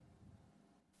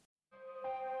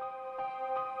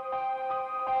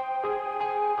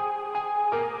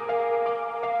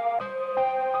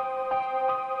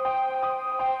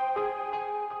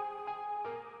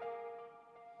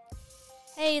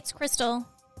it's Crystal.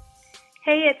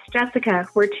 Hey, it's Jessica.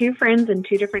 We're two friends in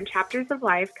two different chapters of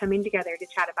life coming together to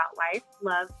chat about life,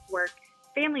 love, work,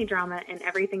 family drama, and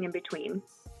everything in between.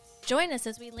 Join us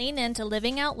as we lean into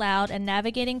living out loud and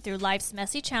navigating through life's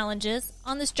messy challenges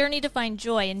on this journey to find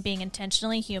joy in being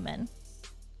intentionally human.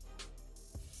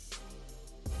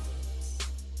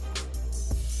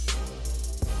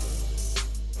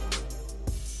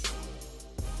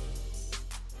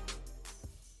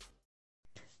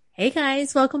 Hey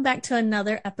guys, welcome back to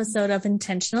another episode of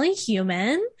Intentionally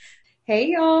Human. Hey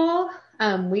y'all.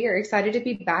 We are excited to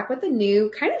be back with a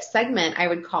new kind of segment, I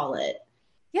would call it.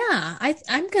 Yeah,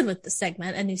 I'm good with the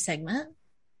segment, a new segment.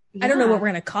 Yeah. I don't know what we're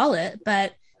going to call it,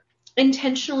 but...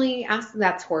 Intentionally ask,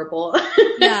 that's horrible.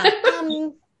 Yeah.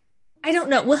 I don't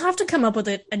know. We'll have to come up with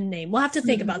a name. We'll have to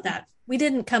think about that. We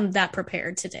didn't come that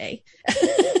prepared today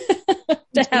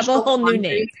to have a whole new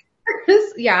name.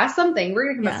 Yeah, something.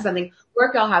 We're going to come up with something. Or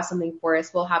if y'all have something for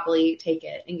us, we'll happily take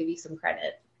it and give you some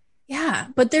credit. Yeah,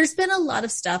 but there's been a lot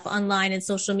of stuff online and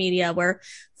social media where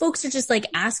folks are just like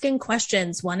asking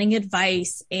questions, wanting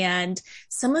advice, and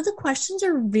some of the questions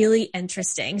are really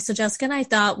interesting. So Jessica and I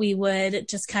thought we would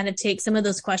just kind of take some of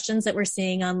those questions that we're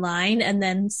seeing online and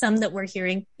then some that we're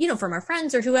hearing, from our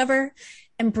friends or whoever,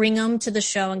 and bring them to the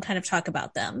show and kind of talk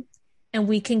about them. And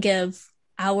we can give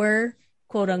our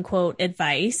quote unquote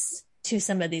advice to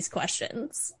some of these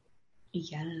questions.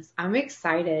 Yes, I'm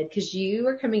excited because you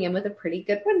are coming in with a pretty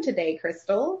good one today,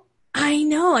 Crystal. I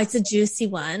know, it's a juicy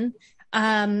one.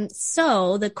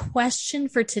 So the question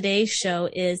for today's show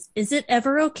is it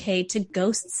ever okay to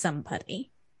ghost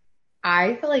somebody?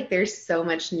 I feel like there's so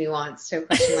much nuance to a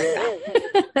question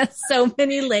like that. So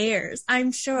many layers,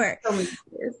 I'm sure. So many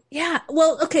layers. Yeah.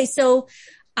 Well, okay. So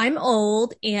I'm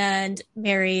old and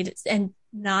married and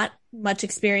not much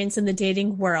experience in the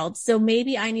dating world. So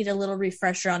maybe I need a little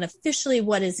refresher on officially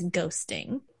what is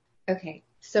ghosting. Okay.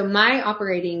 So my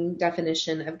operating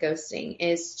definition of ghosting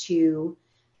is to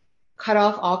cut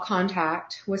off all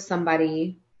contact with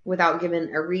somebody without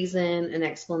giving a reason, an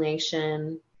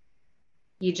explanation.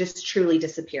 You just truly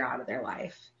disappear out of their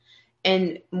life.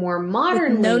 And more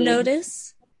modernly... With no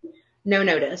notice? No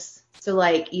notice. So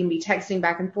like you can be texting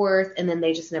back and forth and then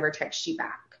they just never text you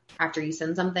back after you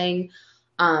send something.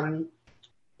 And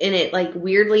it like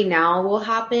weirdly now will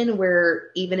happen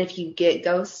where even if you get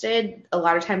ghosted, a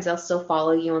lot of times they'll still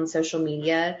follow you on social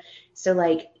media. So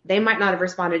like they might not have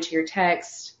responded to your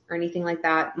text or anything like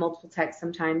that, multiple texts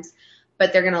sometimes,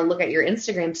 but they're going to look at your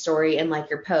Instagram story and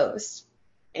like your post.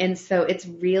 And so it's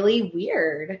really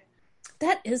weird.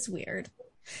 That is weird.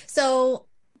 So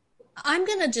I'm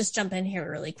going to just jump in here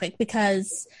really quick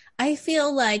because I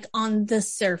feel like on the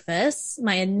surface,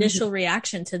 my initial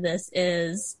reaction to this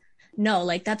is no,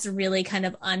 like that's really kind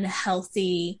of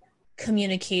unhealthy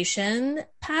communication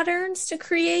patterns to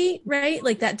create, right?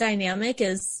 Like that dynamic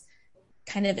is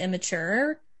kind of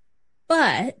immature.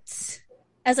 But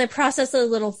as I process it a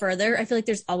little further, I feel like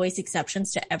there's always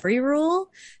exceptions to every rule.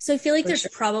 So I feel like there's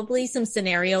probably some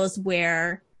scenarios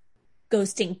where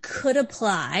ghosting could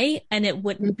apply and it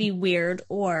wouldn't be weird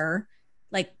or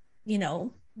like,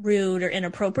 rude or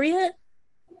inappropriate.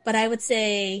 But I would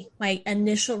say my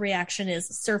initial reaction is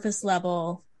surface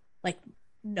level, like,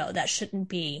 no, that shouldn't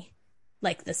be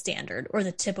like the standard or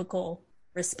the typical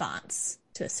response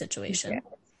to a situation. Yeah.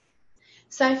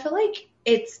 So I feel like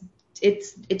it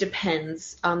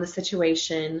depends on the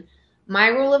situation. My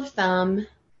rule of thumb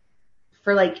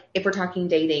for like, if we're talking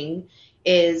dating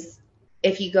is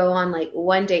if you go on like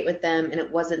one date with them and it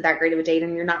wasn't that great of a date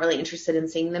and you're not really interested in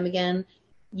seeing them again,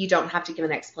 you don't have to give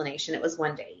an explanation. It was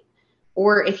one date.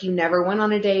 Or if you never went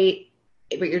on a date,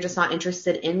 but you're just not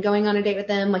interested in going on a date with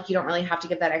them, like you don't really have to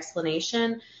give that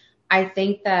explanation. I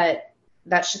think that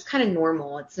that's just kind of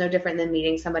normal. It's no different than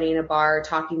meeting somebody in a bar,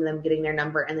 talking to them, getting their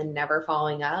number, and then never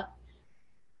following up.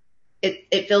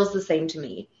 It feels the same to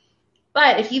me.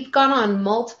 But if you've gone on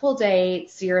multiple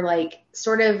dates, you're like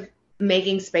sort of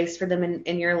making space for them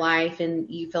in your life and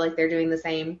you feel like they're doing the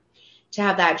same, to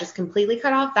have that just completely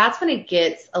cut off, that's when it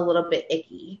gets a little bit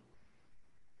icky.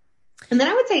 And then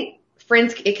I would say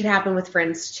friends, it could happen with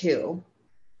friends too.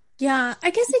 Yeah, I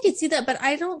guess I could see that, but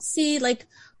I don't see like,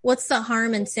 what's the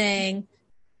harm in saying,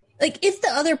 like, if the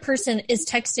other person is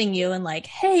texting you and like,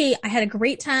 hey, I had a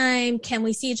great time, can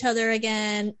we see each other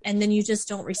again? And then you just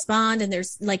don't respond and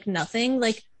there's like nothing,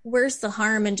 like, where's the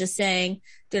harm in just saying,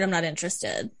 dude, I'm not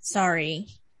interested, sorry.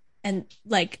 And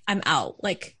like, I'm out.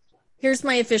 Like, here's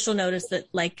my official notice that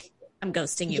like, I'm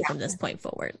ghosting you from this point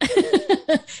forward.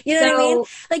 You know what I mean?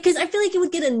 Like, cause I feel like it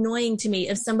would get annoying to me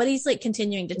if somebody's like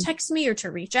continuing to text me or to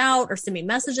reach out or send me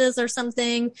messages or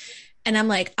something. And I'm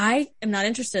like, I am not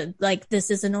interested. Like,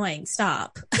 this is annoying.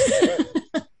 Stop.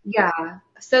 Yeah.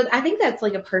 So I think that's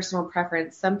like a personal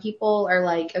preference. Some people are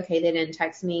like, okay, they didn't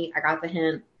text me. I got the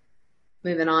hint.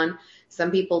 Moving on.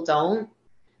 Some people don't.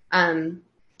 And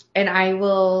I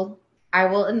will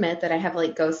admit that I have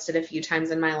like ghosted a few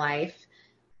times in my life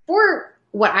for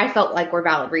what I felt like were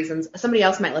valid reasons. Somebody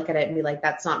else might look at it and be like,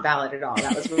 that's not valid at all.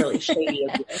 That was really shady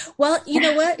of you. Well, you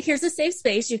know what? Here's a safe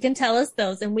space. You can tell us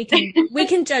those and we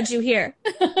can judge you here.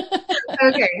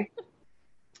 Okay.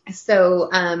 So,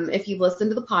 if you've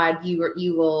listened to the pod,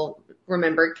 you will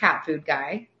remember cat food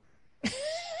guy.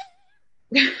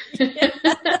 Yes.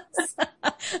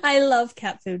 I love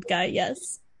cat food guy.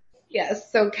 Yes.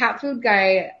 Yes. So cat food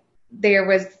guy, there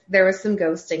was some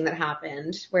ghosting that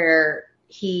happened where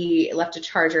he left a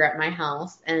charger at my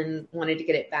house and wanted to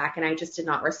get it back. And I just did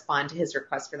not respond to his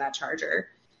request for that charger.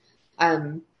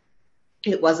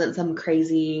 It wasn't some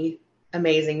crazy,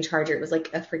 amazing charger. It was like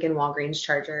a freaking Walgreens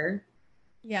charger.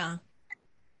 Yeah.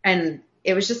 And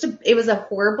it was it was a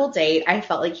horrible date. I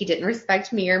felt like he didn't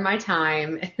respect me or my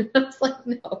time. And I was like,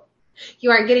 no,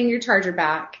 you aren't getting your charger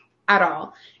back at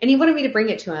all. And he wanted me to bring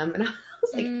it to him. And I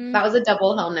was like, that was a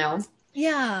double hell no.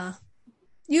 Yeah.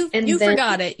 You then,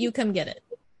 forgot it. You come get it.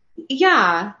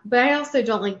 Yeah. But I also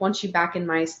don't like want you back in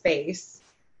my space.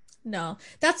 No,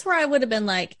 that's where I would have been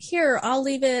like, here, I'll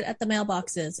leave it at the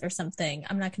mailboxes or something.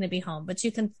 I'm not going to be home, but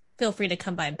you can feel free to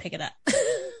come by and pick it up.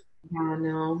 Yeah,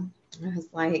 no. I was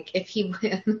like, if he,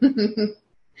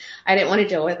 I didn't want to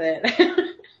deal with it.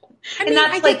 I mean,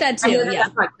 I get that too. Yeah.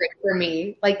 That's not great for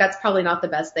me. Like, that's probably not the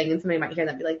best thing. And somebody might hear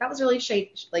that and be like, that was really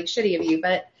shitty of you.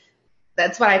 But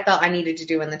that's what I felt I needed to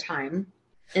do in the time.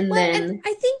 And then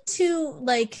I think too,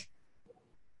 like,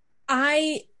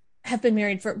 I have been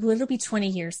married for, it'll be 20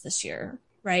 years this year.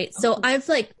 Right. So I've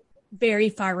like very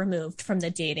far removed from the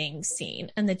dating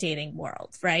scene and the dating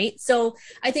world. Right. So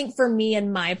I think for me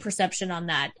and my perception on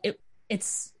that,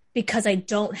 it's because I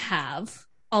don't have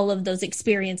all of those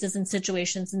experiences and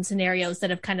situations and scenarios that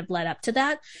have kind of led up to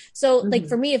that. So like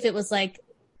for me, if it was like,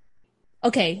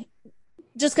 okay,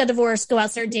 just got divorced, go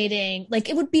out, start dating, like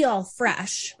it would be all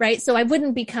fresh. Right. So I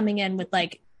wouldn't be coming in with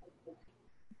like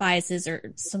biases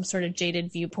or some sort of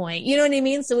jaded viewpoint. You know what I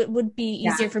mean? So it would be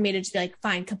easier for me to just be like,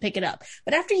 fine, come pick it up.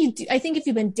 But after you do, I think if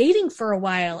you've been dating for a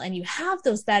while and you have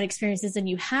those bad experiences and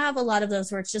you have a lot of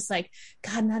those where it's just like,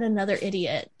 God, not another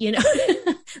idiot, you know,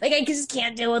 like I just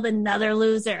can't deal with another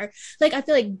loser. Like, I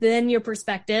feel like then your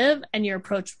perspective and your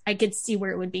approach, I could see where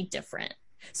it would be different.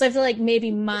 So I feel like maybe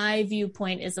my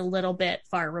viewpoint is a little bit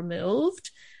far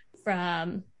removed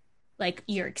from like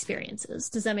your experiences.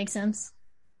 Does that make sense?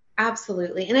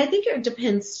 Absolutely. And I think it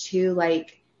depends too,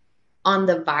 like on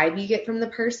the vibe you get from the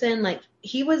person. Like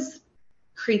he was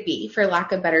creepy for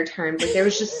lack of better terms. Like there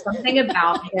was just something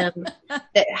about him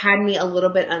that had me a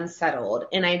little bit unsettled.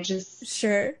 And I just,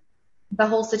 the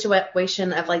whole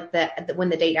situation of like when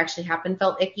the date actually happened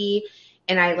felt icky.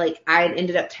 And I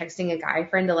ended up texting a guy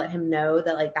friend to let him know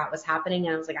that like that was happening.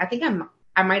 And I was like, I think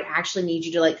I might actually need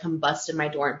you to like come bust in my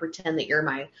door and pretend that you're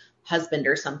my husband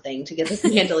or something to get this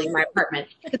man to leave my apartment,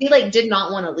 because he like did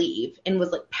not want to leave and was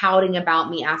like pouting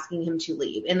about me asking him to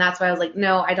leave. And that's why I was like,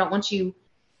 no, I don't want you.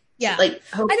 Yeah. Like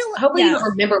hopefully you don't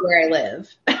remember where I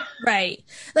live. Right.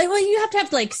 Like, well, you have to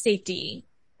have like safety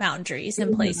boundaries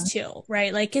in place too,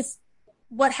 right? Like it's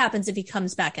what happens if he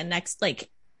comes back and next,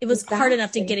 like it was hard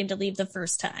enough to get him to leave the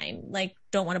first time. Like,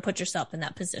 don't want to put yourself in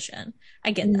that position.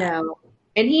 I get that. No.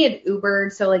 And he had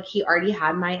Ubered, so like he already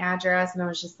had my address, and I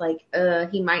was just like,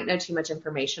 he might know too much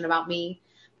information about me.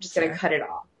 I'm just gonna cut it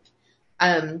off.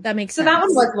 That makes sense. So that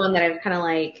one was one that I was kind of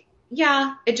like,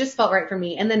 yeah, it just felt right for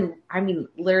me. And then, I mean,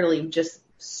 literally just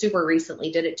super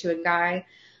recently did it to a guy.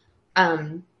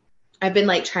 I've been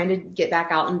like trying to get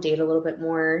back out and date a little bit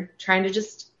more, trying to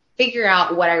just figure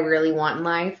out what I really want in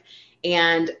life.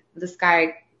 And this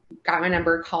guy got my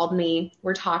number, called me,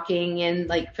 we're talking, and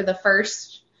like for the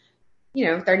first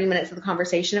 30 minutes of the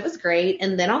conversation, it was great.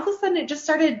 And then all of a sudden it just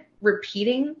started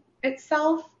repeating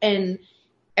itself. And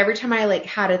every time I like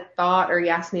had a thought or he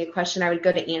asked me a question, I would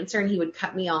go to answer and he would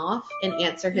cut me off and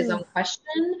answer his own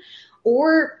question,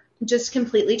 or just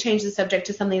completely change the subject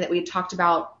to something that we had talked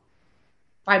about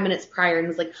 5 minutes prior and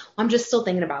was like, well, I'm just still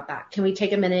thinking about that. Can we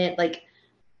take a minute? Like,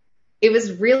 it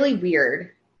was really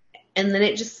weird. And then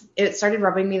it started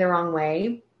rubbing me the wrong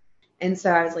way. And so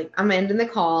I was like, I'm ending the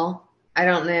call. I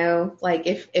don't know, like,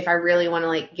 if I really want to,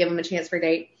 like, give him a chance for a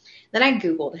date. Then I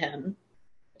Googled him.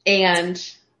 And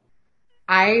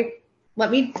I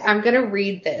I'm going to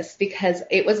read this because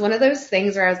it was one of those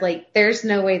things where I was like, there's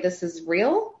no way this is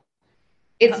real.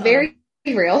 It's very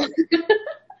real.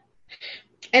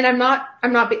 And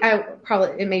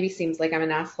it maybe seems like I'm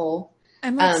an asshole.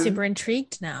 I'm like super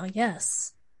intrigued now.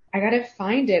 Yes. I got to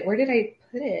find it. Where did I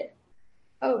put it?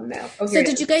 Oh no. Oh, so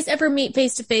did you guys ever meet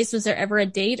face to face? Was there ever a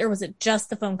date or was it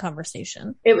just the phone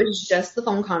conversation? It was just the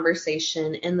phone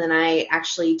conversation. And then I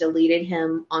actually deleted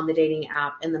him on the dating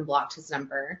app and then blocked his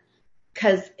number.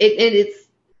 Cause it's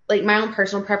like my own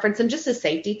personal preference and just a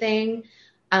safety thing.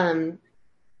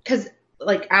 Cause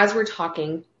like as we're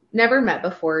talking, never met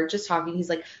before, just talking, he's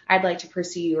like, I'd like to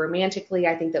pursue you romantically.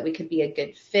 I think that we could be a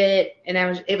good fit.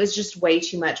 And it was just way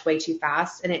too much, way too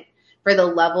fast. And for the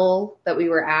level that we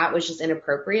were at was just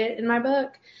inappropriate in my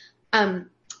book. But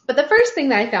the first thing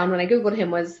that I found when I Googled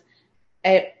him was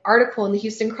an article in the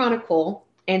Houston Chronicle,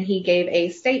 and he gave a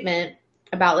statement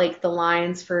about like the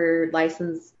lines for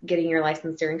getting your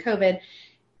license during COVID.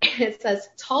 It says,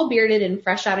 tall, bearded, and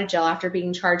fresh out of jail after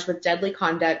being charged with deadly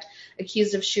conduct,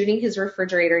 accused of shooting his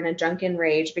refrigerator in a drunken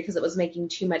rage because it was making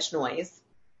too much noise.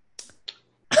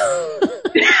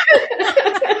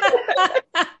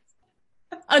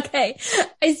 Okay,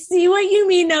 I see what you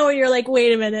mean now when you're like,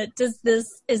 wait a minute, is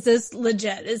this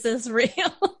legit? Is this real?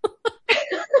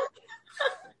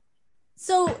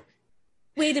 So,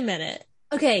 wait a minute.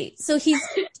 Okay, so he's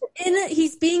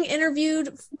being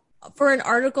interviewed for an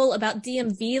article about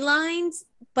DMV lines,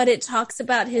 but it talks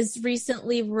about his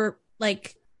recently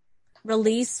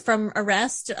release from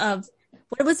arrest of,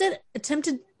 what was it?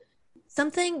 Attempted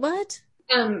something? What?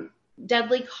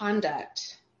 Deadly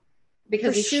conduct.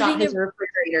 Because he shot his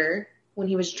refrigerator when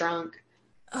he was drunk.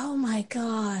 Oh my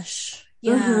gosh.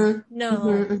 Yeah.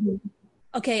 No.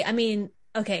 Okay. I mean,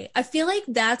 okay. I feel like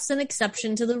that's an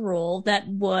exception to the rule that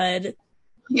would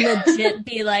legit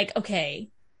be like, okay,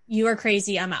 you are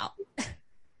crazy. I'm out.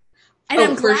 And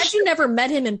I'm glad you never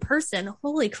met him in person.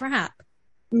 Holy crap.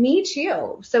 Me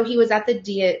too. So he was at the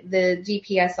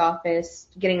DPS office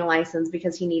getting a license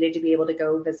because he needed to be able to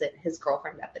go visit his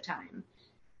girlfriend at the time.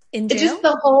 In jail? It's just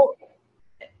the whole...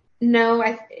 No,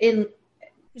 you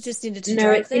just needed to drive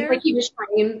there? No, it seems like he was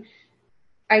trying,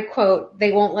 I quote,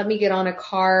 they won't let me get on a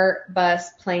car,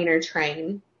 bus, plane, or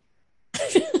train.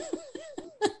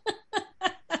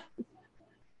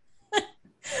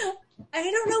 I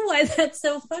don't know why that's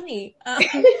so funny. I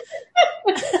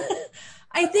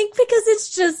think because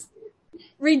it's just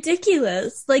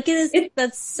ridiculous. Like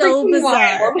that's so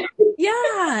bizarre. Wild.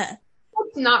 Yeah.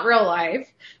 It's not real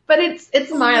life, but it's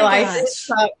my life. It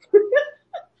sucks.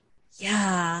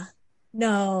 Yeah.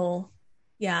 No.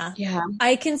 Yeah. Yeah.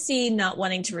 I can see not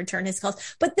wanting to return his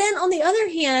calls. But then on the other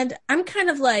hand, I'm kind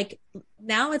of like,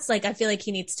 now it's like, I feel like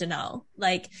he needs to know.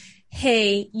 Like,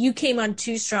 hey, you came on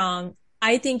too strong.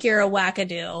 I think you're a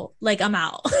wackadoo. Like, I'm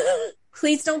out.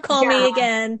 Please don't call me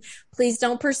again. Please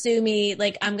don't pursue me.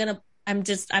 Like, I'm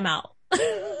out.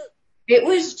 It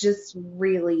was just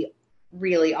really,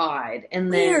 really odd.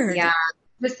 And then, Weird.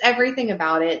 Just everything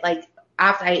about it. Like,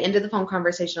 after I ended the phone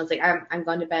conversation, I was like, I'm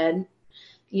going to bed,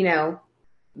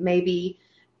 maybe.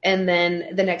 And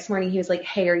then the next morning he was like,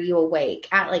 hey, are you awake?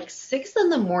 At like 6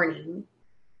 a.m.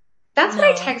 That's what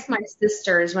I text my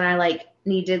sisters when I like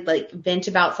need to like vent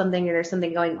about something or there's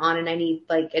something going on and I need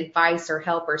like advice or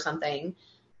help or something.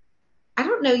 I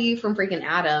don't know you from freaking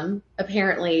Adam,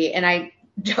 apparently. And I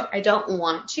don't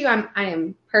want to. I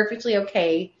am perfectly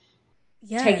okay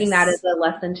taking that as a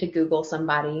lesson to Google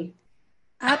somebody.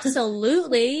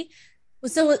 Absolutely.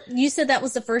 So you said that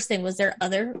was the first thing. Was there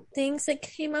other things that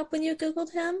came up when you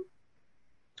Googled him?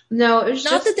 No, it was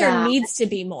not that there needs to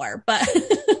be more, but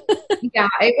yeah,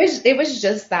 it was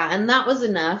just that, and that was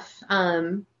enough.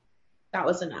 That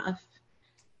was enough.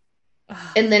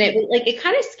 And then it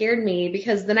kind of scared me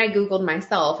because then I Googled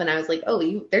myself and I was like,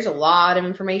 oh, there's a lot of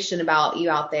information about you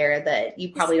out there that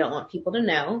you probably don't want people to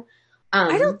know.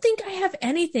 I don't think I have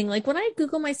anything. Like when I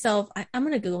Google myself, I'm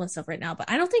going to Google myself right now, but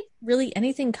I don't think really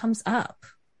anything comes up.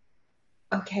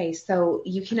 Okay. So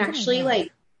you can actually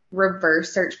like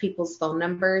reverse search people's phone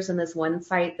numbers in this one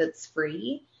site that's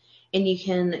free, and you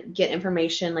can get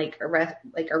information like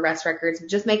arrest records,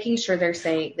 just making sure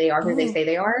they are who they say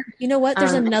they are. You know what?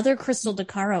 There's another Crystal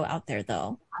DeCaro out there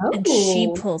though. Oh. And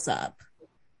she pulls up.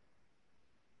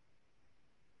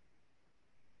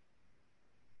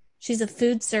 She's a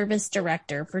food service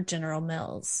director for General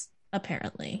Mills,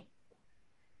 apparently.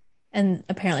 And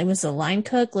apparently was a line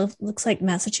cook, looks like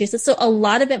Massachusetts. So a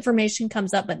lot of information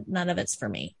comes up, but none of it's for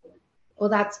me.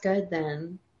 Well, that's good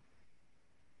then.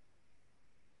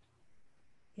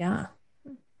 Yeah.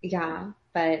 Yeah.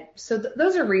 But so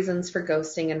those are reasons for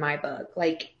ghosting in my book.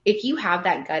 Like if you have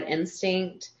that gut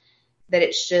instinct, that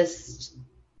it's just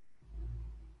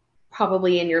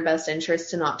probably in your best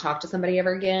interest to not talk to somebody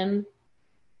ever again,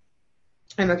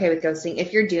 I'm okay with ghosting.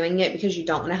 If you're doing it because you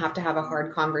don't want to have a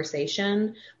hard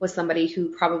conversation with somebody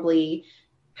who probably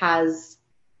has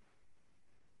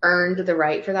earned the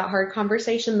right for that hard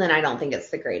conversation, then I don't think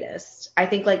it's the greatest. I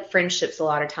think like friendships, a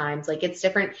lot of times, like it's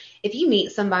different. If you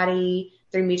meet somebody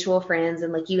through mutual friends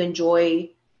and like you enjoy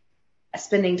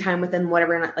spending time with them,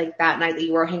 whatever, like that night that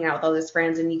you were hanging out with all those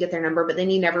friends and you get their number, but then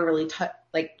you never really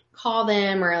like call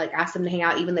them or like ask them to hang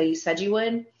out, even though you said you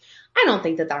would. I don't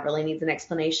think that really needs an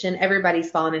explanation.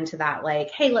 Everybody's fallen into that, like,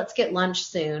 hey, let's get lunch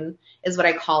soon is what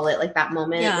I call it. Like that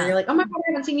moment where you're like, oh my God,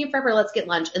 I haven't seen you forever. Let's get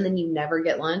lunch. And then you never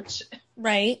get lunch.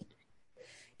 Right.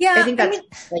 Yeah. I think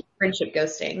that's like friendship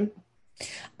ghosting.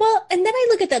 Well, and then I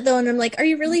look at that though, and I'm like, are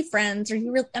you really friends? Are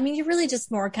you really, you're really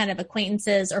just more kind of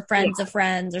acquaintances or friends of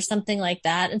friends or something like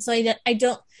that. And so I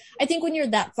think when you're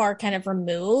that far kind of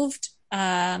removed,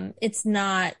 it's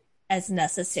not as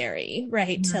necessary,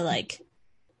 right? Mm-hmm. To like,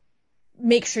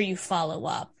 make sure you follow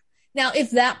up. Now, if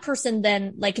that person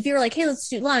then, like, if you were like, hey, let's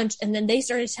do lunch, and then they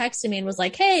started texting me and was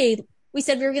like, hey, we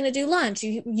said we were going to do lunch.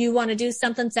 You want to do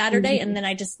something Saturday? Mm-hmm. And then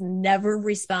I just never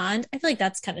respond. I feel like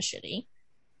that's kind of shitty.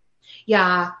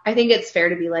 Yeah, I think it's fair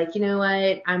to be like, you know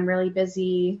what, I'm really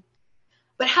busy.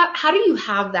 But how do you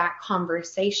have that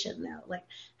conversation though? Like,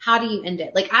 how do you end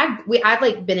it? Like I've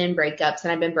like been in breakups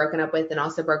and I've been broken up with and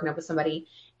also broken up with somebody,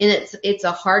 and it's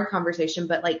a hard conversation.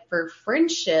 But like for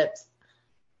friendships,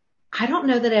 I don't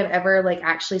know that I've ever like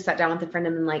actually sat down with a friend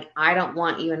and been like, I don't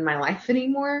want you in my life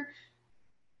anymore.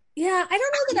 Yeah, I don't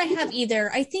know that I have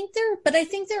either. I think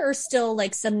there are still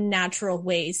like some natural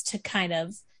ways to kind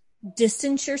of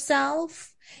distance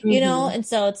yourself, you know? And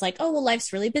so it's like, oh, well,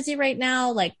 life's really busy right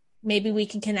now. Like maybe we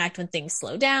can connect when things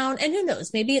slow down. And who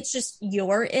knows, maybe it's just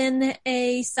you're in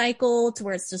a cycle to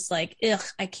where it's just like, ugh,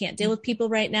 I can't deal with people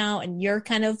right now. And you're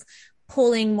kind of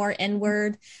pulling more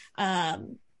inward.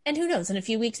 And who knows, in a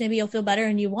few weeks, maybe you'll feel better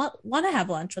and you want to have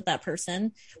lunch with that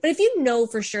person. But if you know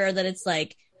for sure that it's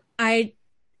like,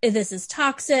 this is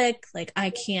toxic, like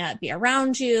I can't be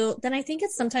around you, then I think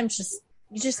it's sometimes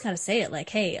you just kind of say it like,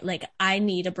 hey, like I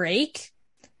need a break.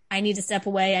 I need to step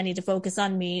away. I need to focus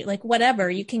on me, like whatever.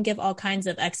 You can give all kinds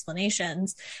of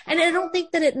explanations. And I don't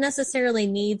think that it necessarily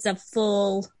needs a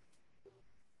full,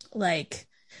 like,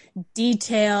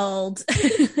 detailed,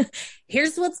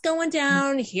 here's what's going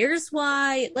down, here's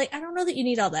why. Like, I don't know that you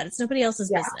need all that. It's nobody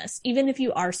else's business, even if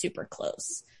you are super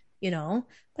close, you know?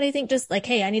 But I think just like,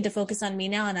 hey, I need to focus on me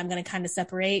now, and I'm going to kind of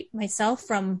separate myself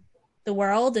from the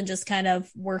world and just kind of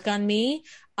work on me.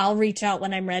 I'll reach out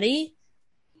when I'm ready.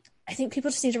 I think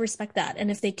people just need to respect that.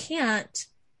 And if they can't,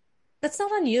 that's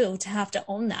not on you to have to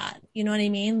own that. You know what I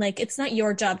mean? Like, it's not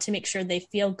your job to make sure they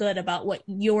feel good about what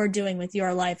you're doing with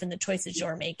your life and the choices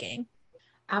you're making.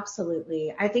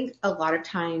 Absolutely. I think a lot of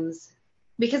times,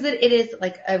 because it is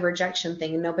like a rejection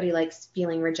thing and nobody likes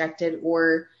feeling rejected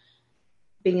or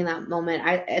being in that moment.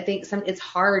 I think it's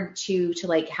hard to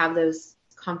like have those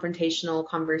confrontational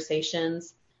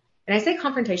conversations. And I say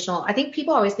confrontational, I think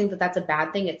people always think that that's a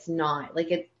bad thing. It's not.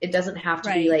 Like it doesn't have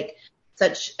to be like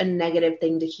such a negative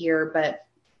thing to hear, but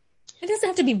it doesn't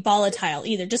have to be volatile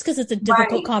either, just because it's a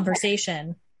difficult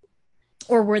conversation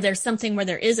or where there's something where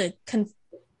there is a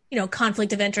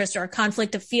conflict of interest or a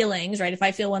conflict of feelings, right? If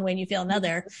I feel one way and you feel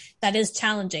another, that is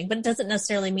challenging, but it doesn't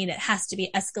necessarily mean it has to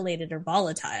be escalated or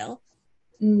volatile.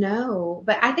 No,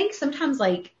 but I think sometimes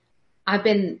like I've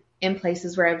been in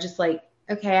places where I've just like,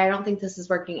 okay, I don't think this is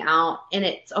working out. And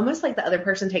it's almost like the other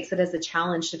person takes it as a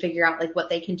challenge to figure out like what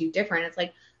they can do different. It's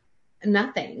like,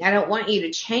 nothing. I don't want you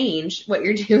to change what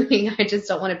you're doing. I just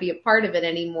don't want to be a part of it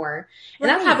anymore. And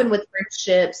that's happened with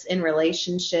friendships and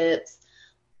relationships.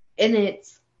 And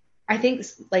I think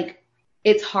like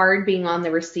it's hard being on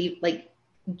the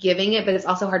giving it, but it's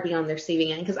also hard being on the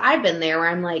receiving end. Because I've been there where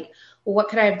I'm like, well, what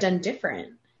could I have done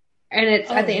different? And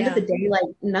it's at the end of the day,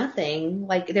 like nothing,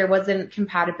 like there wasn't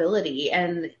compatibility.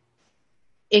 And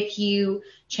if you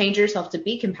change yourself to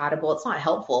be compatible, it's not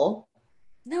helpful.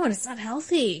 No, and it's not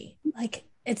healthy. Like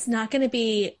it's not going to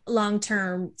be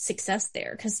long-term success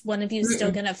there because one of you is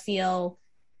still going to feel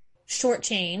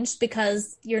shortchanged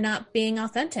because you're not being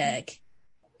authentic.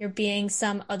 You're being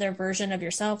some other version of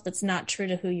yourself that's not true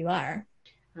to who you are.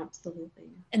 Absolutely.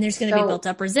 And there's going to be built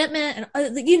up resentment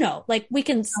and, like we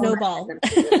can snowball.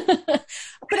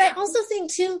 But I also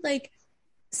think too, like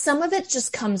some of it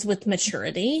just comes with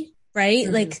maturity, right?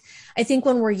 Mm-hmm. Like I think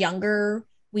when we're younger,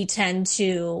 we tend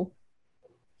to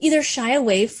either shy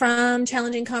away from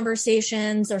challenging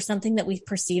conversations or something that we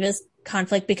perceive as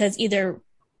conflict because either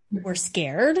we're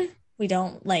scared, we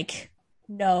don't like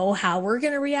know how we're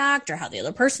going to react or how the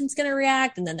other person's going to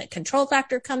react. And then the control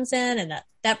factor comes in and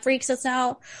that freaks us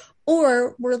out.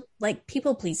 Or we're like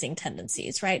people pleasing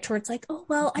tendencies, right? Towards like, oh,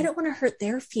 well, I don't want to hurt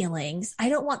their feelings. I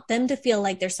don't want them to feel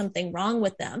like there's something wrong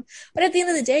with them. But at the end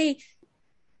of the day,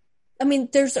 I mean,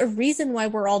 there's a reason why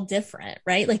we're all different,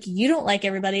 right? Like you don't like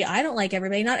everybody. I don't like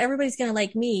everybody. Not everybody's going to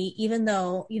like me, even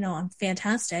though, you know, I'm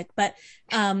fantastic, but,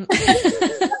 and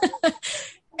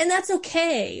that's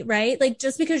okay, right? Like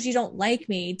just because you don't like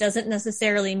me doesn't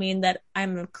necessarily mean that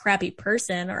I'm a crappy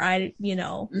person or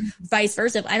vice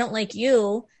versa. If I don't like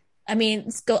you, I mean,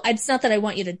 it's not that I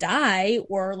want you to die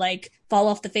or like fall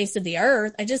off the face of the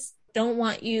earth. I just don't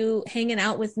want you hanging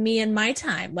out with me in my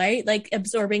time, right? Like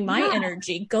absorbing my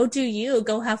energy. Go do you,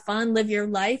 go have fun, live your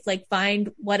life, like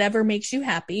find whatever makes you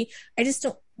happy. I just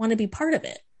don't want to be part of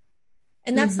it.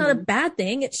 And that's not a bad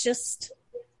thing. It's just,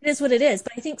 it is what it is.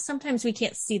 But I think sometimes we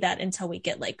can't see that until we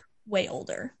get like way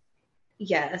older.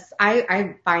 Yes.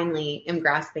 I finally am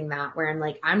grasping that where I'm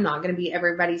like, I'm not going to be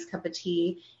everybody's cup of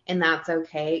tea and that's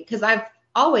okay. Cause I've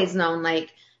always known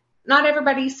like, not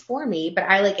everybody's for me, but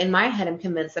I like in my head, I'm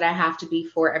convinced that I have to be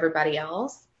for everybody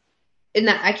else and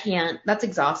that I can't, that's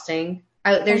exhausting.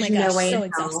 There's no way. So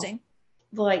exhausting.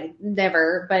 Like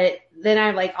never. But then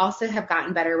I like also have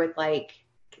gotten better with like,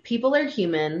 people are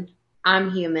human.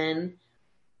 I'm human.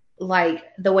 Like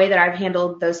the way that I've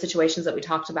handled those situations that we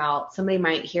talked about, somebody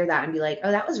might hear that and be like,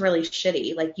 oh, that was really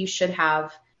shitty. Like you should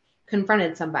have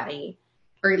confronted somebody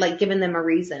or like given them a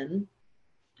reason.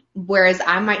 Whereas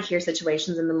I might hear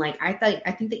situations and then like, I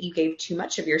think that you gave too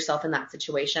much of yourself in that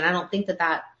situation. I don't think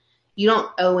that you don't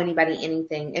owe anybody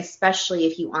anything, especially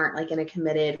if you aren't like in a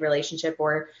committed relationship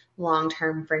or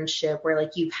long-term friendship where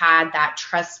like you've had that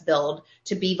trust build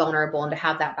to be vulnerable and to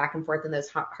have that back and forth in those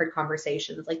hard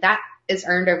conversations. Like that is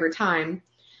earned over time.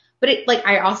 But it like,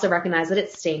 I also recognize that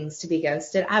it stings to be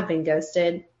ghosted. I've been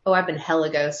ghosted. Oh, I've been hella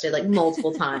ghosted like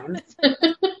multiple times.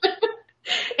 And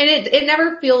it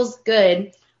never feels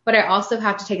good. But I also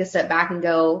have to take a step back and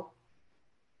go,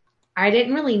 I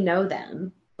didn't really know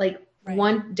them. Like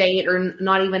one date or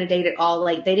not even a date at all.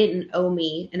 Like they didn't owe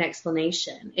me an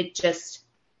explanation. It just,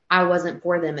 I wasn't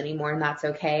for them anymore and that's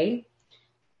okay.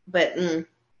 But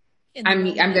I'm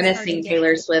going to sing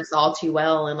Taylor Swift's All Too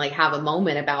Well and like have a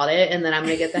moment about it. And then I'm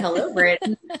going to get the hell over it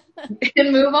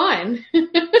and move on.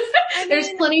 There's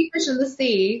plenty of fish in the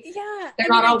sea. Yeah. They're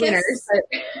not all winners.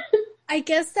 But I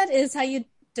guess that is how you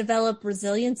develop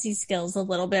resiliency skills a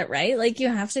little bit, right? Like you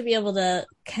have to be able to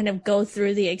kind of go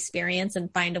through the experience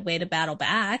and find a way to battle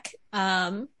back.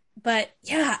 But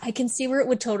yeah, I can see where it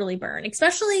would totally burn.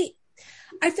 Especially,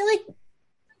 I feel like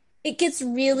it gets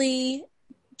really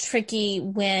tricky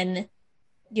when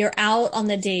you're out on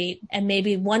the date and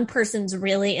maybe one person's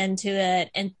really into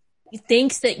it and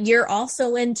thinks that you're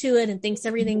also into it and thinks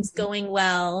everything's going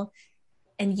well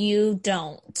and you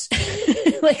don't.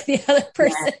 Like the other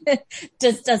person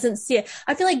just doesn't see it.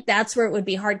 I feel like that's where it would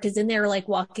be hard because then they're like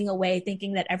walking away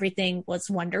thinking that everything was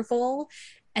wonderful.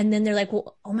 And then they're like,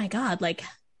 well, oh my God, like,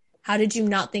 how did you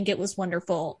not think it was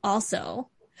wonderful also?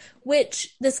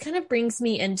 Which this kind of brings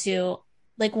me into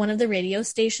like one of the radio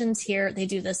stations here. They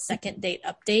do the second date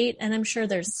update. And I'm sure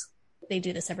they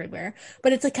do this everywhere,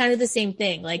 but it's like kind of the same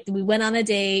thing. Like we went on a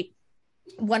date.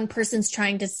 One person's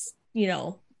trying to,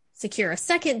 secure a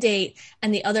second date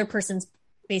and the other person's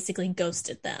basically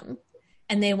ghosted them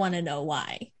and they want to know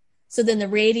why. So then the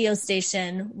radio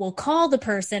station will call the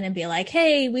person and be like,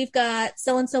 hey, we've got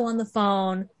so-and-so on the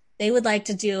phone. They would like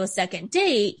to do a second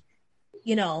date,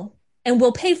 and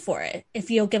we'll pay for it if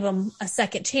you'll give them a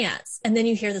second chance. And then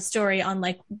you hear the story on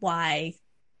like why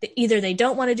either they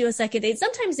don't want to do a second date.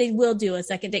 Sometimes they will do a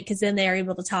second date because then they are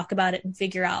able to talk about it and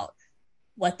figure out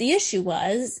what the issue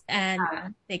was and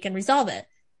they can resolve it.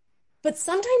 But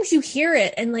sometimes you hear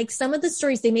it and like some of the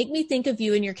stories, they make me think of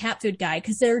you and your cat food guy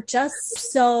because they're just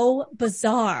so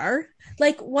bizarre.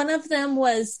 Like one of them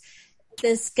was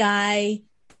this guy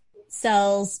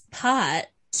sells pot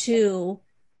to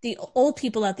the old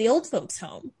people at the old folks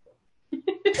home.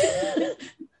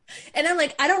 And I'm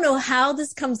like, I don't know how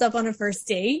this comes up on a first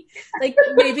date. Like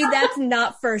maybe that's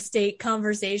not first date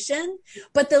conversation.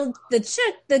 But the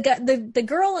chick, the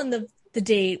girl in the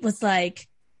date was like,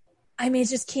 I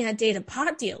just can't date a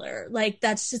pot dealer. Like,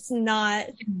 that's just not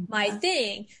my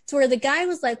thing. To where the guy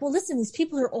was like, well, listen, these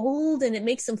people are old and it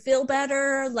makes them feel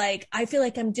better. Like, I feel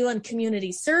like I'm doing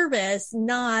community service,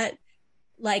 not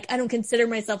like I don't consider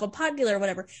myself a pot dealer or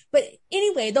whatever. But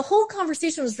anyway, the whole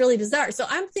conversation was really bizarre. So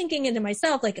I'm thinking into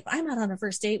myself, like, if I'm out on a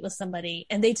first date with somebody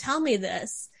and they tell me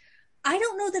this, I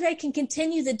don't know that I can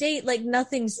continue the date like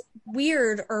nothing's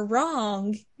weird or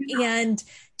wrong and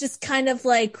just kind of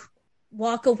like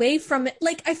walk away from it.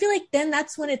 Like, I feel like then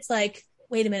that's when it's like,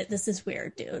 wait a minute, this is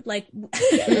weird, dude. Like,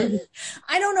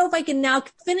 I don't know if I can now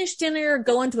finish dinner or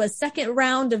go into a second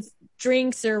round of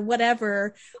drinks or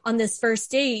whatever on this first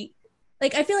date.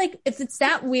 Like, I feel like if it's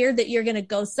that weird that you're going to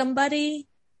ghost somebody,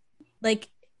 like,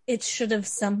 it should have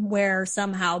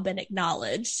somehow been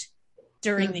acknowledged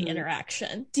during the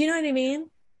interaction. Do you know what I mean?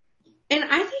 And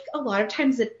I think a lot of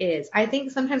times it is. I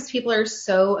think sometimes people are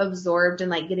so absorbed in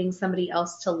like getting somebody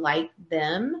else to like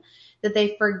them that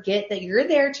they forget that you're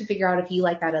there to figure out if you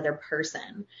like that other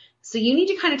person. So you need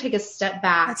to kind of take a step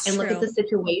back and look at the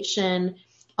situation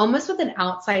almost with an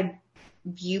outside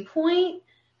viewpoint,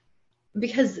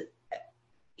 because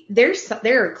there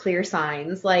are clear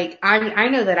signs. Like I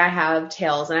know that I have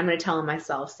tails and I'm going to tell them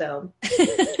myself. So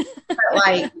but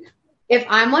like if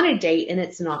I'm on a date and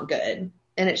it's not good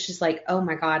and it's just like, oh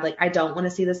my God, like I don't want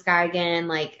to see this guy again.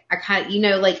 Like I kind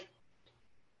of, like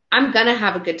I'm going to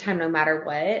have a good time no matter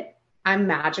what. I'm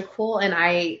magical and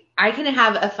I can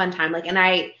have a fun time. Like, and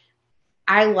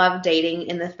I love dating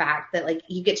in the fact that like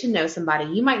you get to know somebody,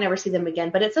 you might never see them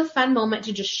again, but it's a fun moment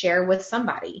to just share with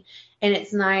somebody. And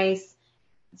it's nice.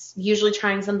 It's usually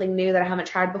trying something new that I haven't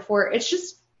tried before. It's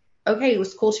just, okay, it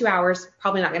was cool 2 hours,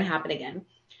 probably not going to happen again.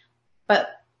 But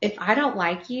if I don't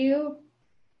like you,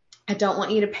 I don't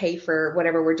want you to pay for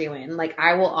whatever we're doing. Like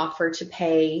I will offer to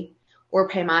pay or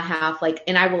pay my half, like,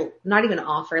 and I will not even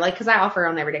offer, like, cause I offer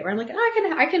on every day where I'm like,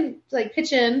 oh, I can like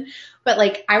pitch in, but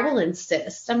like, I will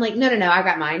insist. I'm like, no, I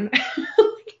got mine.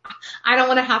 I don't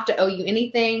want to have to owe you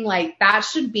anything. Like that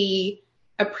should be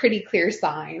a pretty clear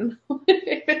sign.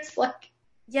 If it's like,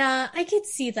 yeah, I could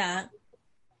see that.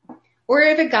 Or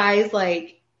if a guy's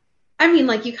like, I mean,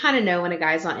 like you kind of know when a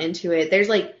guy's not into it, there's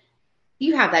like,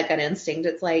 you have that gut instinct.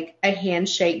 It's like a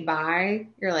handshake by,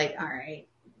 you're like, all right,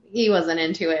 he wasn't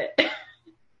into it.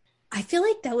 I feel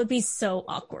like that would be so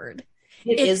awkward.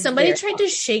 It if is somebody very tried awkward.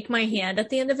 to shake my hand at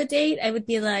the end of a date, I would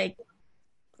be like,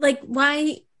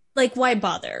 why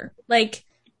bother? Like,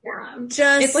 Yeah.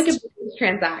 just, It's like a business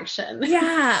transaction.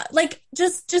 yeah, like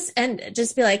just end it.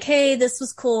 Just be like, hey, this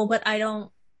was cool, but I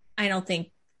don't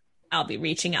think I'll be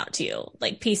reaching out to you.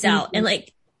 Like, peace out. And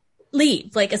like,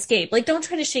 leave, like escape. Like, don't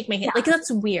try to shake my hand. Like, that's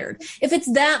weird. If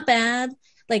it's that bad,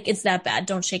 like, it's that bad.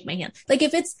 Don't shake my hand. Like,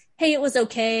 if it's, hey, it was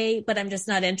okay, but I'm just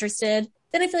not interested,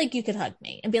 then I feel like you could hug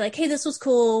me and be like, hey, this was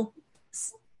cool.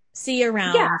 See you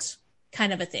around,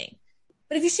 kind of a thing.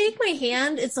 But if you shake my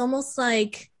hand, it's almost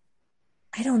like,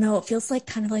 I don't know. It feels like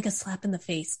kind of like a slap in the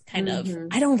face, kind of.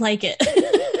 I don't like it.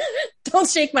 Don't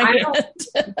shake my hand.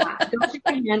 Don't shake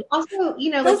my hand. Also, don't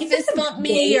like if fist it's bump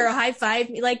me or high five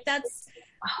me. Like, that's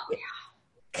oh,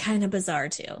 kind of bizarre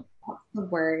too. the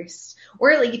worst.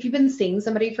 Or like if you've been seeing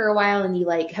somebody for a while and you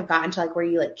like have gotten to like where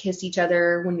you like kiss each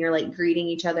other when you're like greeting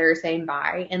each other, saying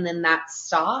bye, and then that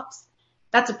stops,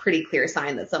 that's a pretty clear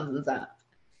sign that something's up.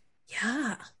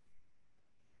 Yeah.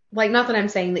 Like, not that I'm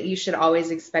saying that you should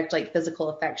always expect like physical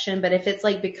affection, but if it's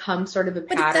like become sort of a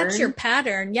But pattern. if that's your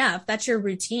pattern, yeah. If that's your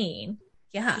routine,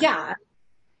 yeah. Yeah.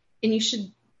 And you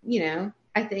should,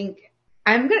 I think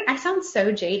I sound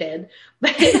so jaded,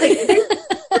 but like,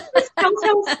 this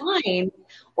sounds fine.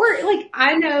 Or like,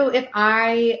 I know if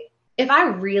I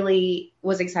really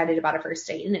was excited about a first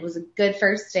date and it was a good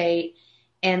first date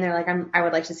and they're like, I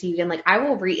would like to see you again. Like, I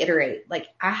will reiterate, like,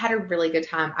 I had a really good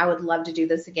time. I would love to do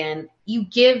this again. You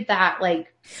give that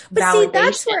like But validation. see,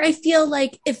 that's where I feel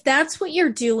like if that's what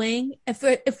you're doing,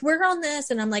 if we're on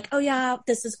this and I'm like, oh yeah,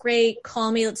 this is great,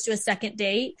 call me, let's do a second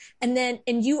date,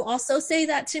 and you also say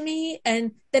that to me,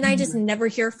 and then I just never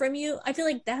hear from you, I feel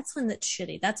like that's when that's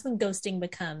shitty. That's when ghosting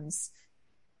becomes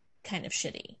kind of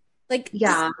shitty. Like,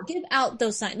 Yeah. just give out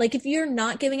those signs. Like, if you're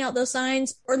not giving out those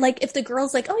signs, or like if the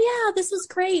girl's like, oh yeah, this was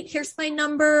great, here's my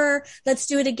number, let's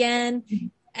do it again,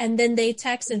 and then they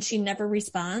text and she never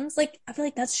responds, like, I feel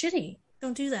like that's shitty.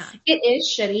 Don't do that. It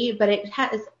is shitty, but it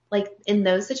has, like, in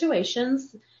those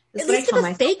situations, At least give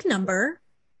a fake number.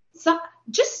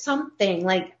 Just something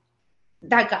like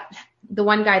that guy, the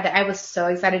one guy that I was so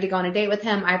excited to go on a date with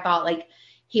him. I thought like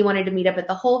he wanted to meet up at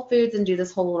the Whole Foods and do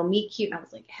this whole little meet cute. And I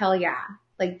was like, hell yeah.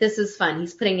 Like, this is fun.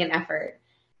 He's putting in effort.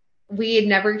 We had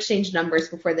never exchanged numbers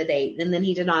before the date. And then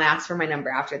he did not ask for my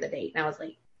number after the date. And I was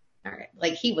like, all right.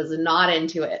 Like, he was not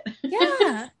into it.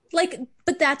 Yeah. Like,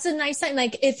 but that's a nice sign.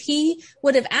 Like, if he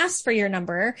would have asked for your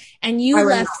number and you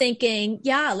left thinking,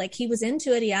 yeah, like he was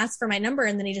into it, he asked for my number,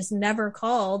 and then he just never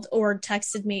called or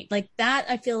texted me, like, that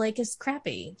I feel like is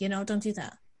crappy. Don't do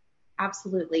that.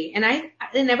 Absolutely. And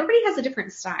everybody has a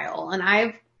different style.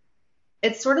 And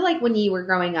it's sort of like when you were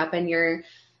growing up and your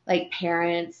like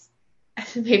parents,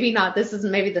 maybe this is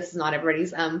not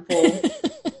everybody's full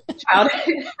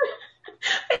childhood.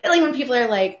 like when people are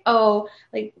like, oh,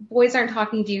 like boys aren't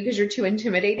talking to you because you're too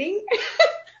intimidating.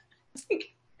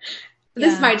 Like,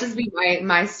 this might just be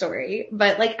my story,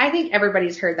 but like I think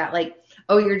everybody's heard that, like,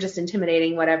 oh, you're just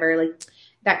intimidating, whatever, like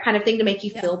that kind of thing to make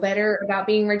you feel better about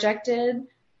being rejected.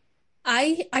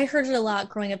 I heard it a lot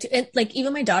growing up too. And like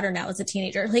even my daughter now as a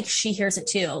teenager, like she hears it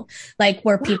too. Like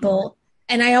where people,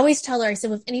 and I always tell her, I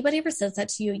said, if anybody ever says that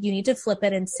to you, you need to flip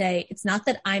it and say, it's not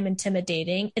that I'm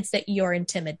intimidating, it's that you're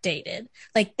intimidated.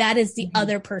 Like that is the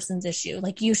other person's issue.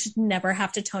 Like you should never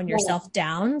have to tone yourself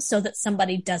down so that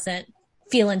somebody doesn't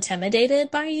feel intimidated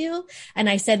by you. And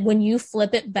I said, when you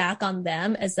flip it back on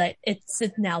them as that it's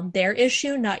now their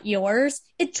issue, not yours,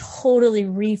 it totally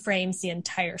reframes the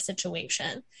entire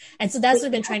situation. And so that's what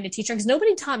I've been trying to teach her, because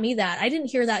nobody taught me that. I didn't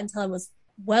hear that until I was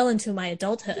well into my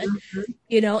adulthood,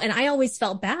 you know, and I always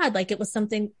felt bad. Like it was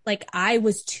something like I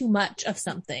was too much of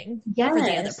something for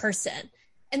the other person.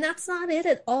 And that's not it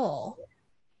at all.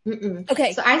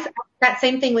 Okay. So that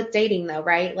same thing with dating though,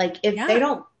 right? Like if they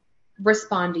don't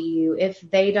respond to you, if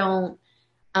they don't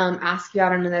ask you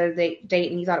out on another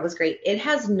date and you thought it was great, it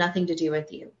has nothing to do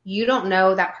with you. You don't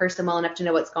know that person well enough to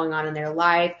know what's going on in their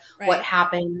life, what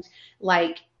happened,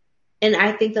 like, and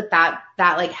I think that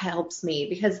like helps me,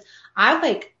 because I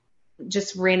like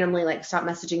just randomly like stop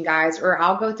messaging guys, or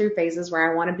I'll go through phases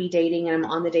where I want to be dating and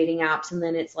I'm on the dating apps, and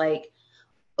then it's like,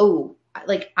 oh,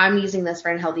 like I'm using this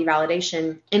for unhealthy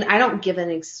validation, and I don't give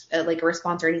like a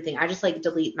response or anything. I just like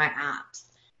delete my apps.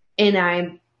 And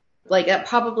I'm like, it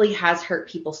probably has hurt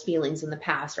people's feelings in the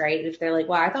past, right? If they're like,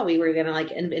 well, I thought we were going to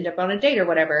like end up on a date or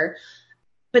whatever,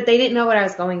 but they didn't know what I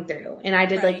was going through. And I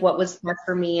did like what was best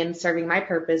for me and serving my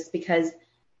purpose, because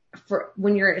for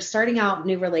when you're starting out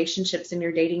new relationships and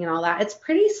you're dating and all that, it's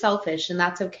pretty selfish, and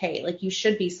that's okay. Like you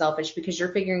should be selfish because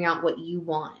you're figuring out what you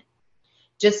want.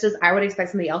 Just as I would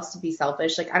expect somebody else to be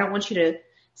selfish. Like I don't want you to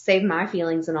save my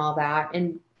feelings and all that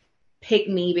and pick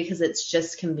me because it's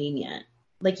just convenient.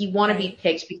 Like you want to be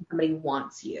picked because somebody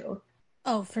wants you.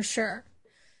 Oh, for sure.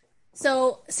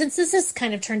 So since this has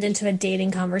kind of turned into a dating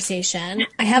conversation,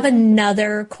 I have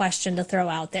another question to throw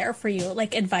out there for you,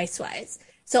 like advice wise.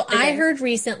 So I heard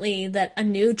recently that a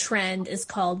new trend is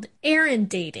called errand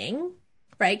dating,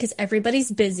 right? Because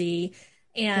everybody's busy.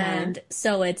 And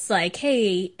so it's like,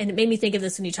 hey, and it made me think of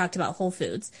this when you talked about Whole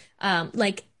Foods.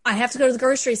 Like, I have to go to the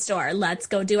grocery store. Let's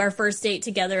go do our first date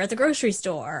together at the grocery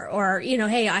store. Or, you know,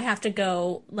 hey, I have to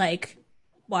go like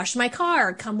wash my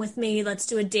car. Come with me. Let's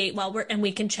do a date and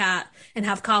we can chat and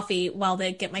have coffee while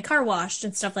they get my car washed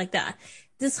and stuff like that.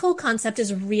 This whole concept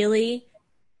is really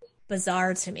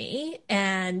bizarre to me.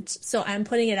 And so I'm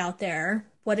putting it out there.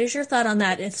 What is your thought on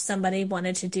that if somebody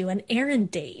wanted to do an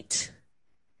errand date?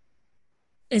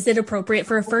 Is it appropriate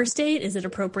for a first date? Is it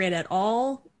appropriate at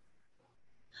all?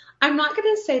 I'm not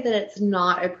going to say that it's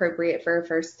not appropriate for a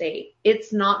first date.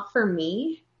 It's not for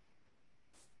me.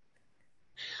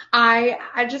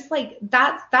 I just like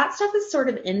that stuff is sort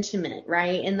of intimate,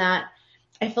 right? And that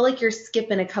I feel like you're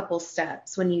skipping a couple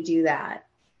steps when you do that.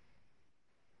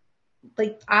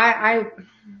 Like I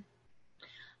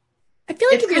feel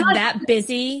like if you're that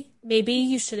busy, maybe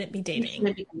you shouldn't be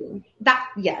dating. That,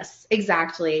 yes,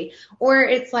 exactly. Or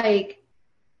it's like,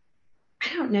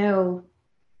 I don't know.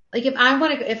 Like if I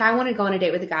want to go on a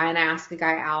date with a guy and I ask a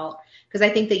guy out, because I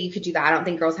think that you could do that. I don't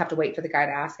think girls have to wait for the guy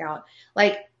to ask out.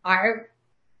 Like part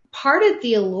of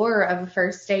the allure of a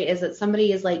first date is that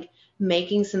somebody is like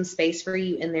making some space for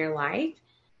you in their life.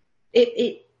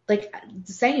 It like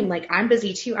the same, like I'm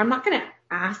busy too. I'm not going to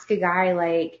ask a guy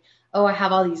like, oh, I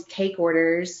have all these cake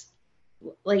orders.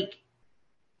 Like,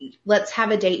 let's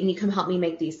have a date and you come help me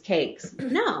make these cakes.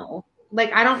 No,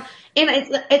 like I don't, and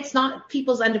it's not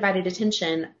people's undivided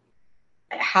attention.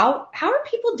 How are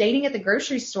people dating at the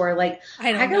grocery store? Like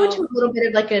I go into a little bit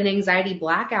of like an anxiety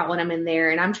blackout when I'm in there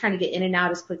and I'm trying to get in and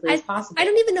out as quickly as possible. I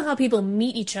don't even know how people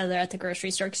meet each other at the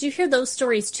grocery store, because you hear those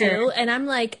stories too. And I'm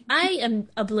like, I am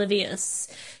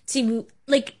oblivious to,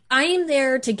 like, I am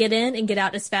there to get in and get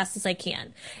out as fast as I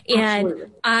can. And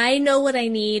absolutely. I know what I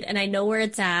need and I know where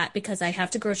it's at because I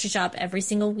have to grocery shop every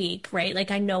single week, right?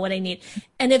 Like I know what I need.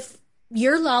 And if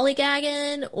you're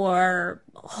lollygagging or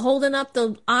holding up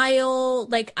the aisle,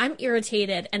 like I'm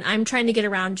irritated and I'm trying to get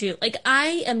around you. Like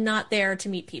I am not there to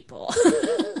meet people.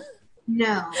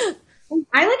 No.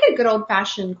 I like a good old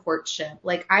fashioned courtship.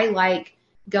 Like I like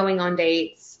going on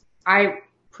dates. I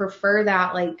prefer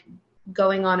that, like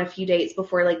going on a few dates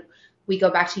before like we go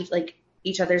back to like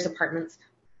each other's apartments.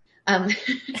 Like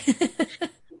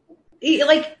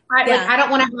I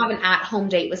don't want to have an at home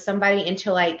date with somebody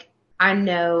until like I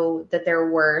know that they're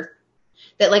worth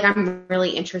that. Like I'm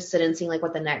really interested in seeing like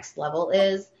what the next level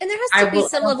is. And there has to be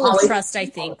some level of trust, I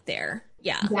think, there.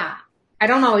 Yeah. Yeah. I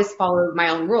don't always follow my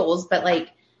own rules, but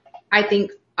like, I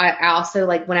think I also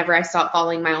like whenever I stop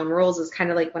following my own rules is kind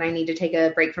of like when I need to take a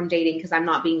break from dating because I'm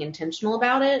not being intentional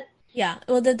about it. Yeah.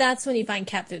 Well, that's when you find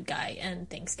cat food guy and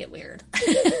things get weird.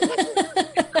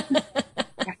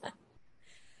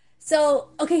 So,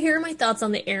 okay, here are my thoughts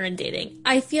on the errand dating.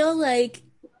 I feel like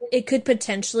it could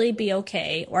potentially be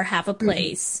okay or have a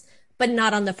place, but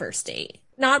not on the first date.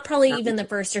 Not probably even the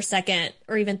first or second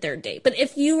or even third date. But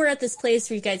if you were at this place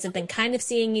where you guys have been kind of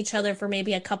seeing each other for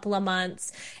maybe a couple of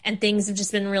months and things have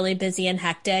just been really busy and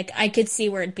hectic, I could see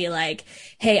where it'd be like,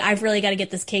 hey, I've really got to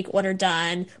get this cake order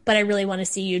done, but I really want to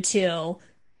see you too.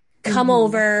 Come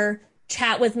over,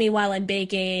 chat with me while I'm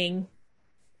baking,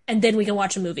 and then we can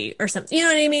watch a movie or something. You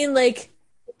know what I mean? Like,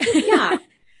 Yeah.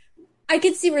 I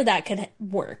could see where that could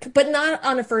work, but not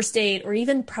on a first date or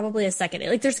even probably a second date.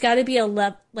 Like, there's got to be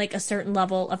like a certain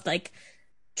level of like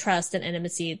trust and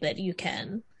intimacy that you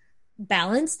can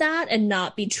balance that and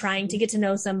not be trying to get to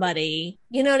know somebody.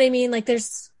 You know what I mean? Like,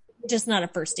 there's just not a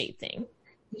first date thing.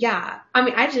 Yeah. I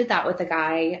mean, I did that with a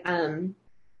guy,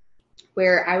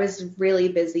 where I was really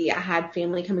busy. I had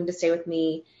family coming to stay with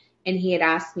me and he had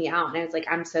asked me out and I was like,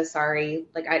 I'm so sorry.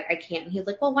 Like, I can't. And he was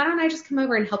like, well, why don't I just come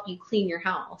over and help you clean your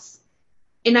house?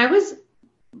 And I was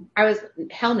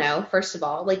hell no, first of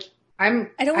all. Like, I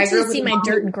don't want you to see my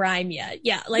dirt and grime yet.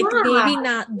 Yeah. Like, maybe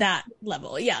not that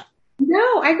level. Yeah.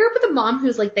 No, I grew up with a mom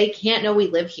who's like, they can't know we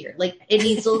live here. Like, it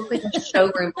needs to look like a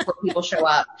showroom before people show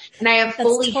up. And I have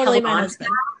fully totally held my on husband.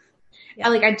 to that. Yeah.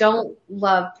 Like, I don't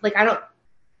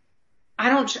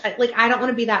want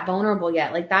to be that vulnerable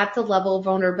yet. Like, that's a level of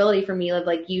vulnerability for me of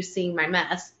like you seeing my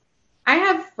mess. I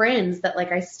have friends that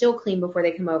like I still clean before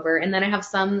they come over. And then I have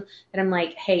some that I'm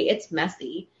like, hey, it's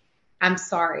messy. I'm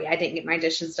sorry. I didn't get my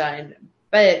dishes done.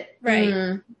 But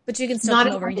right. But you can still come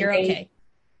over. You're okay.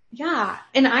 Yeah.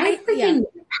 And I freaking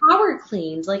power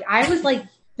cleaned. Like, I was like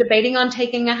debating on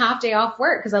taking a half day off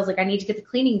work because I was like, I need to get the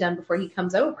cleaning done before he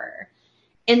comes over.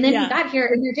 And then he got here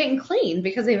and he didn't clean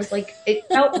because it was like, it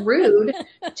felt rude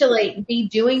to like be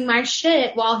doing my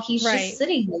shit while he's just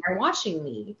sitting there watching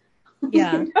me.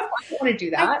 Yeah. I don't want to do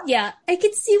that. I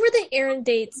could see where the errand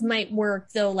dates might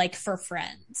work though, like for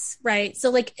friends, right?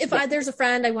 So like if there's a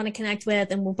friend I want to connect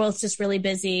with and we're both just really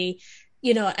busy,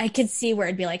 you know, I could see where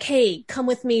it'd be like, hey, come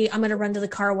with me. I'm going to run to the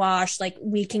car wash. Like,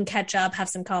 we can catch up, have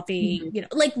some coffee, you know,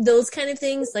 like those kind of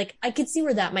things. Like, I could see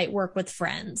where that might work with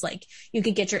friends. Like, you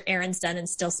could get your errands done and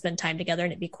still spend time together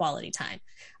and it'd be quality time.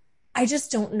 I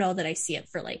just don't know that I see it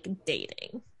for like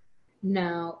dating.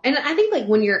 No. And I think like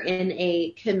when you're in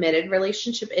a committed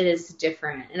relationship, it is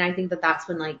different. And I think that that's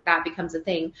when like that becomes a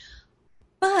thing.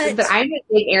 But I'm a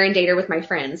big errand dater with my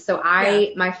friends. So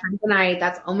my friends and I,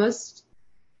 that's almost,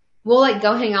 we'll like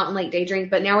go hang out and like day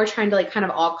drink, but now we're trying to like kind of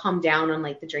all calm down on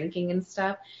like the drinking and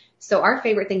stuff. So our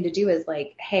favorite thing to do is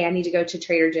like, hey, I need to go to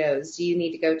Trader Joe's. Do you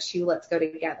need to go to, let's go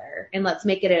together and let's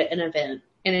make it an event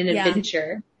and an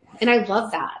adventure. And I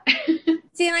love that.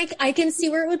 See, and I can see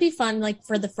where it would be fun, like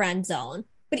for the friend zone,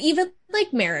 but even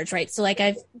like marriage, right? So like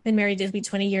I've been married to be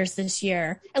 20 years this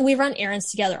year and we run errands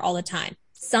together all the time.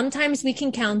 Sometimes we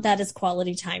can count that as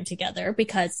quality time together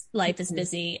because life is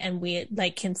busy and we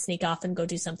like can sneak off and go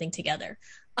do something together.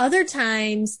 Other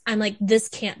times I'm like, this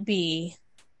can't be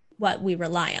what we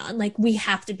rely on. Like, we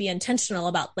have to be intentional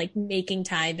about like making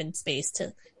time and space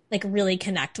to like really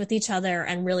connect with each other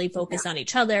and really focus on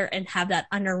each other and have that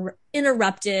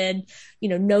uninterrupted, you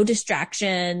know, no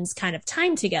distractions kind of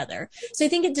time together. So I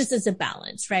think it just is a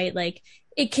balance, right? Like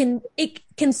it can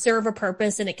serve a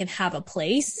purpose and it can have a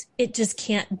place. It just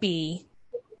can't be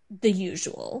the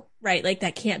usual, right? Like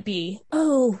that can't be,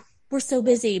 oh, we're so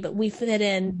busy, but we fit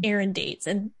in errand dates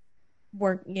and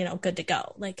we're, you know, good to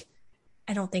go. Like,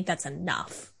 I don't think that's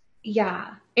enough. Yeah.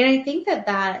 And I think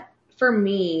that for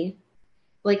me,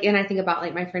 like, and I think about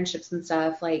like my friendships and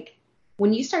stuff, like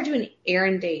when you start doing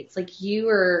errand dates, like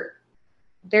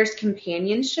there's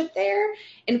companionship there.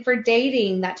 And for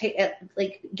dating,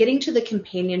 like getting to the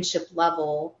companionship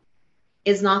level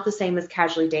is not the same as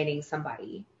casually dating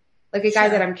somebody. Like a guy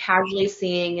that I'm casually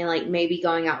seeing and like maybe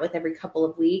going out with every couple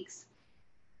of weeks.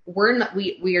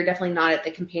 We are definitely not at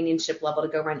the companionship level to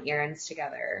go run errands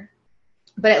together.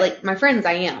 But like my friends,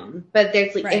 I am. But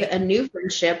there's like a new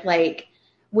friendship, like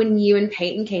when you and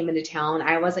Peyton came into town,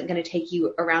 I wasn't going to take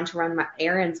you around to run my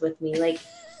errands with me. Like,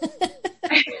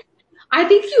 I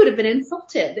think you would have been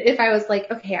insulted if I was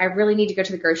like, okay, I really need to go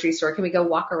to the grocery store. Can we go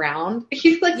walk around?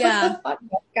 He's like, yeah. What the fuck,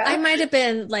 Jessica? I might have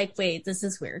been like, wait, this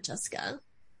is weird, Jessica.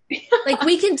 Like,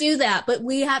 we can do that,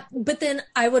 but then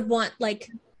I would want like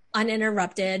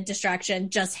uninterrupted distraction,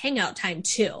 just hangout time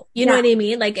too. You know what I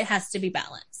mean? Like, it has to be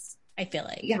balanced, I feel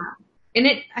like. Yeah. And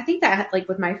I think that like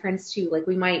with my friends too, like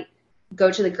we might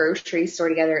go to the grocery store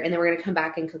together and then we're going to come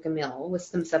back and cook a meal with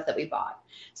some stuff that we bought.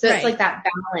 So it's like that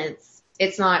balance.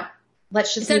 It's not,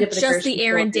 let's just meet up at the grocery store. The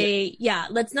errand day. Yeah.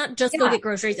 Let's not just go get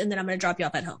groceries and then I'm going to drop you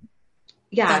off at home.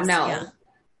 Yeah.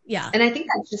 And I think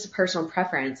that's just a personal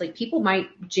preference. Like people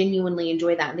might genuinely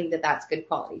enjoy that and think that that's good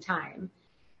quality time.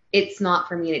 It's not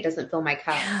for me and it doesn't fill my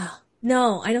cup. Yeah.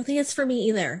 No, I don't think it's for me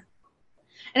either.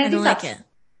 And I think don't that's like it.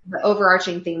 The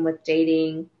overarching thing with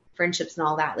dating, friendships and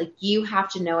all that. Like you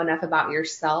have to know enough about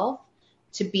yourself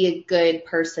to be a good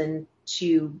person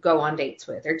to go on dates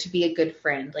with or to be a good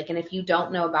friend. Like, and if you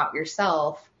don't know about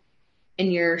yourself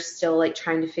and you're still like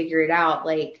trying to figure it out,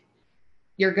 like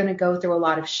you're going to go through a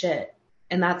lot of shit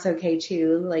and that's okay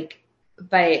too. Like,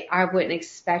 but I wouldn't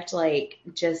expect like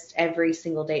just every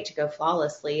single date to go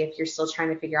flawlessly if you're still trying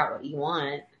to figure out what you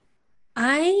want.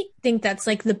 I think that's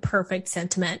like the perfect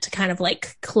sentiment to kind of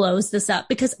like close this up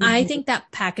because I think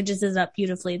that packages it up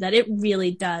beautifully, that it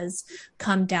really does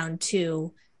come down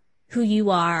to who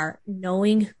you are,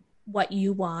 knowing what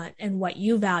you want and what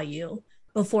you value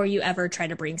before you ever try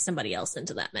to bring somebody else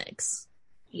into that mix.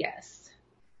 Yes,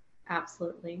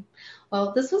 absolutely.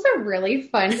 Well, this was a really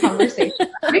fun conversation.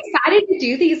 I'm excited to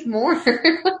do these more.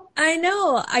 I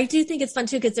know. I do think it's fun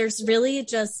too because it's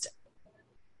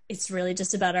really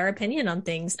just about our opinion on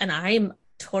things. And I'm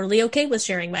totally okay with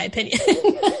sharing my opinion.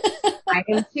 I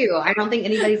am too. I don't think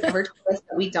anybody's ever told us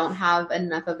that we don't have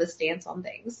enough of a stance on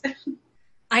things.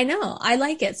 I know. I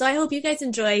like it. So I hope you guys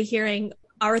enjoy hearing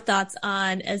our thoughts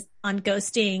on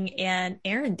ghosting and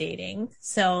errand dating.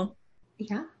 So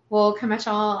yeah, we'll come at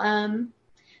y'all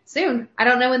soon. I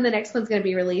don't know when the next one's going to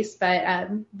be released, but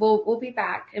we'll be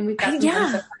back and we've got some fun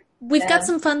stuff. We've got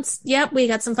some fun. Yep. We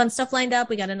got some fun stuff lined up.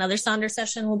 We got another Sonder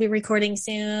session we'll be recording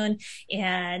soon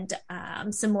and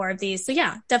some more of these. So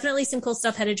yeah, definitely some cool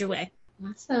stuff headed your way.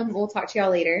 Awesome. We'll talk to y'all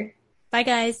later. Bye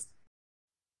guys.